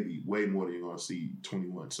see Baby way more than you're gonna see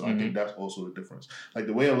 21. So I think that's also the difference. Like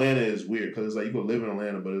the way Atlanta is weird because it's like you can live in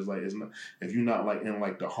Atlanta, but it's like it's not if you're not like in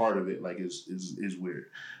like the heart of it, like it's weird.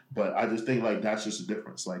 But I just think like that's just the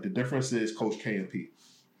difference. Like the difference is Coach K and P.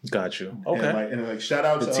 Got you. Okay. And shout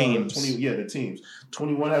out the to teams. 20, the teams.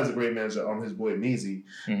 21 has a great manager, his boy Measy.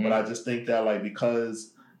 But I just think that like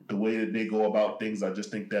because the way that they go about things, I just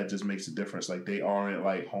think that just makes a difference. Like they aren't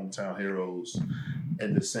like hometown heroes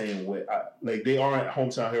in the same way. Like they aren't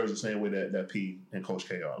hometown heroes the same way that P and Coach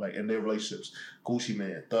K are. Like in their relationships, Gucci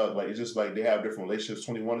Man, Thug, like it's just like they have different relationships.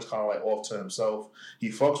 21 is kind of like off to himself. He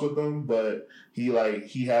fucks with them, but he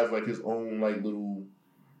has like his own like little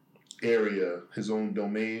area, his own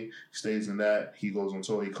domain. He stays in that. He goes on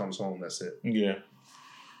tour. He comes home. That's it. Yeah.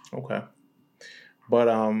 Okay. But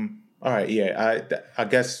all right. Yeah. I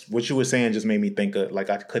guess what you were saying just made me think of like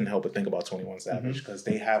I couldn't help but think about 21 Savage because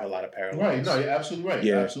they have a lot of parallels. Right. No, you're absolutely right.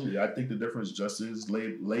 Yeah. Absolutely. I think the difference just is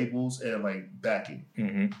labels and like backing.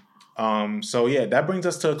 So yeah, that brings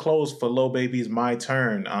us to a close for Lil Baby's My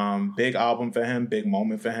Turn. Big album for him. Big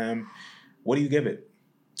moment for him. What do you give it?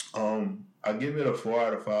 I give it a 4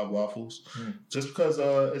 out of 5 waffles, just because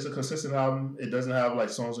it's a consistent album. It doesn't have like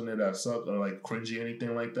songs in there that suck or like cringy or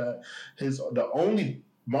anything like that.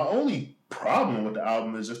 My only problem with the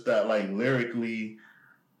album is just that like lyrically.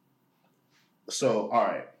 So all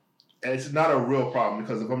right, and it's not a real problem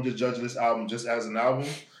because if I'm just judging this album just as an album,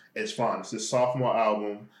 it's fine. It's his sophomore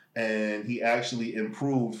album, and he actually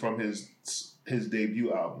improved from his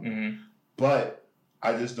debut album, but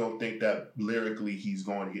I just don't think that lyrically he's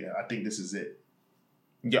going to get. I think this is it.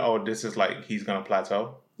 Yeah. Oh, this is like he's gonna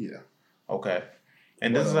plateau. Yeah. Okay.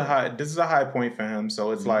 And this is a high point for him. So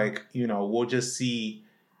it's like we'll just see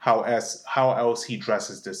how else he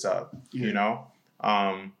dresses this up. Yeah.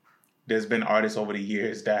 There's been artists over the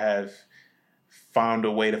years that have found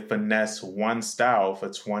a way to finesse one style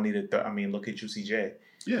for 20 to 30. I mean, look at Juicy J.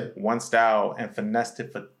 Yeah. One style and finessed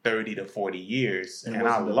it for 30 to 40 years. And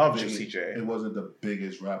I love Juicy J. It wasn't the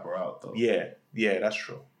biggest rapper out, though. Yeah. Yeah, that's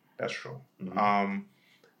true. That's true.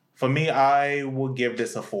 For me, I will give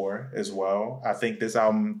this a 4 as well. I think this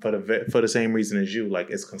album, for the same reason as you,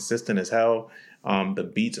 like it's consistent as hell.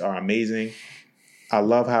 The beats are amazing. I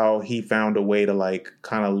love how he found a way to like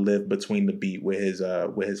kind of live between the beat with his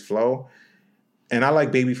flow. And I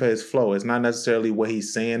like Baby for his flow. It's not necessarily what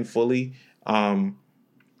he's saying fully.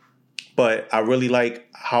 But I really like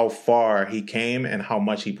how far he came and how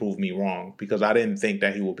much he proved me wrong because I didn't think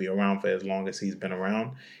that he would be around for as long as he's been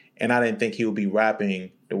around. And I didn't think he would be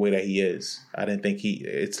rapping the way that he is. I didn't think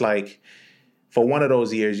it's like for one of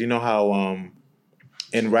those years, you know how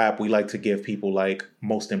in rap we like to give people like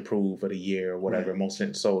most improved of the year or whatever.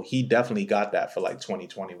 Right. So he definitely got that for like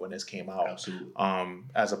 2020 when this came out. Absolutely.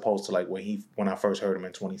 As opposed to like when I first heard him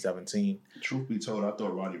in 2017. Truth be told, I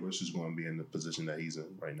thought Roddy Ricch was going to be in the position that he's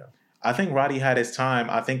in right now. I think Roddy had his time.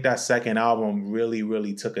 I think that second album really,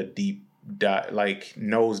 really took a deep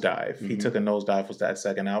nosedive. He took a nosedive with that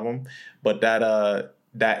second album. But that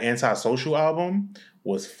Antisocial album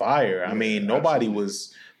was fire. Yeah, I mean, nobody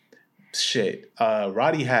was shit.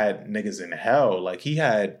 Roddy had niggas in hell. Like he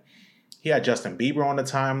had Justin Bieber on the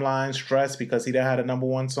timeline, stressed because he had a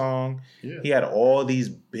 #1 song. Yeah. He had all these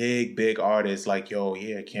big artists like,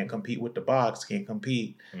 can't compete with the box, can't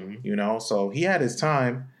compete. So he had his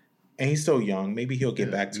time. And he's still young. Maybe he'll get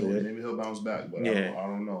back to it. Maybe he'll bounce back. But I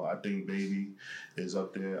don't know. I think Baby is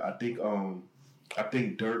up there. I think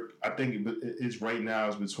Dirt. I think it's right now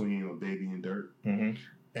is between Baby and Dirt. And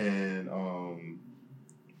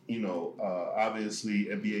obviously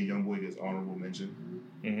NBA YoungBoy gets honorable mention.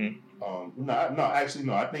 I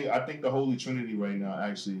think the Holy Trinity right now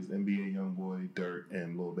actually is NBA YoungBoy, Dirt,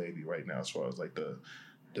 and Lil Baby right now as far as like the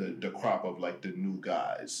crop of like the new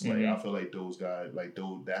guys. Like I feel like those guys, like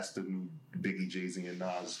that's the new Biggie, Jay-Z, and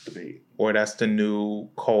Nas debate. Or that's the new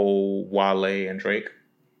Cole, Wale, and Drake.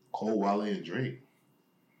 Cole, Wale, and Drake.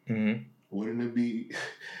 Wouldn't it be?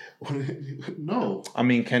 No. I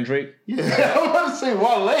mean Kendrick. Yeah, I was about to say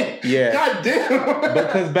Wale. Yeah. God damn.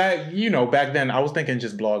 Because back then I was thinking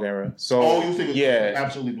just blog era. So you think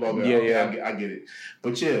absolutely blog era? Yeah. I get it.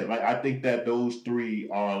 But yeah, like I think that those three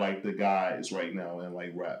are like the guys right now in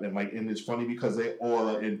like rap, and it's funny because they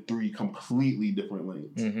all are in 3 completely different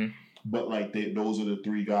lanes. But like those are the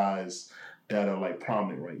 3 guys that are like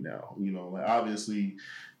prominent right now. Like obviously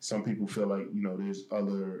some people feel like there's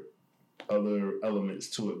other other elements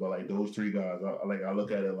to it, but like those three guys, I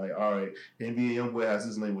look at it like, all right, NBA YoungBoy has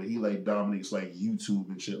his name where he like dominates like YouTube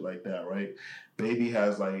and shit like that, right? Baby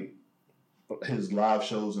has like his live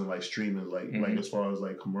shows and like streaming, like as far as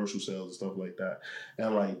like commercial sales and stuff like that.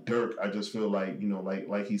 And like Dirk, I just feel like, you know,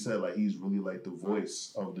 like he said, like he's really like the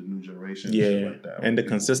voice of the new generation. Yeah, and shit like that. And the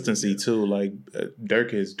consistency too. Like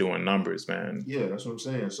Dirk is doing numbers, man. Yeah, that's what I'm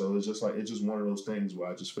saying. So it's just one of those things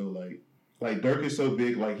where I just feel like Dirk is so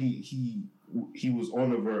big, like he was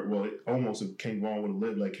on the verge. Well, almost if King Von would have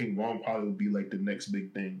lived, like King Von probably would be like the next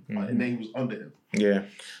big thing, and then he was under him. Yeah.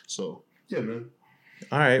 So yeah, man.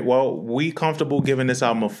 All right. Well, we comfortable giving this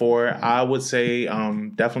album a 4. I would say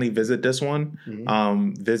definitely visit this one.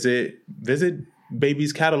 Visit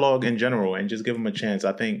Baby's catalog in general and just give him a chance.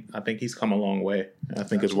 I think he's come a long way. I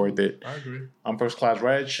think it's worth it. I agree. I'm First Class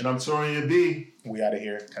Reg. And I'm Torian B. We out of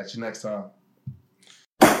here. Catch you next time.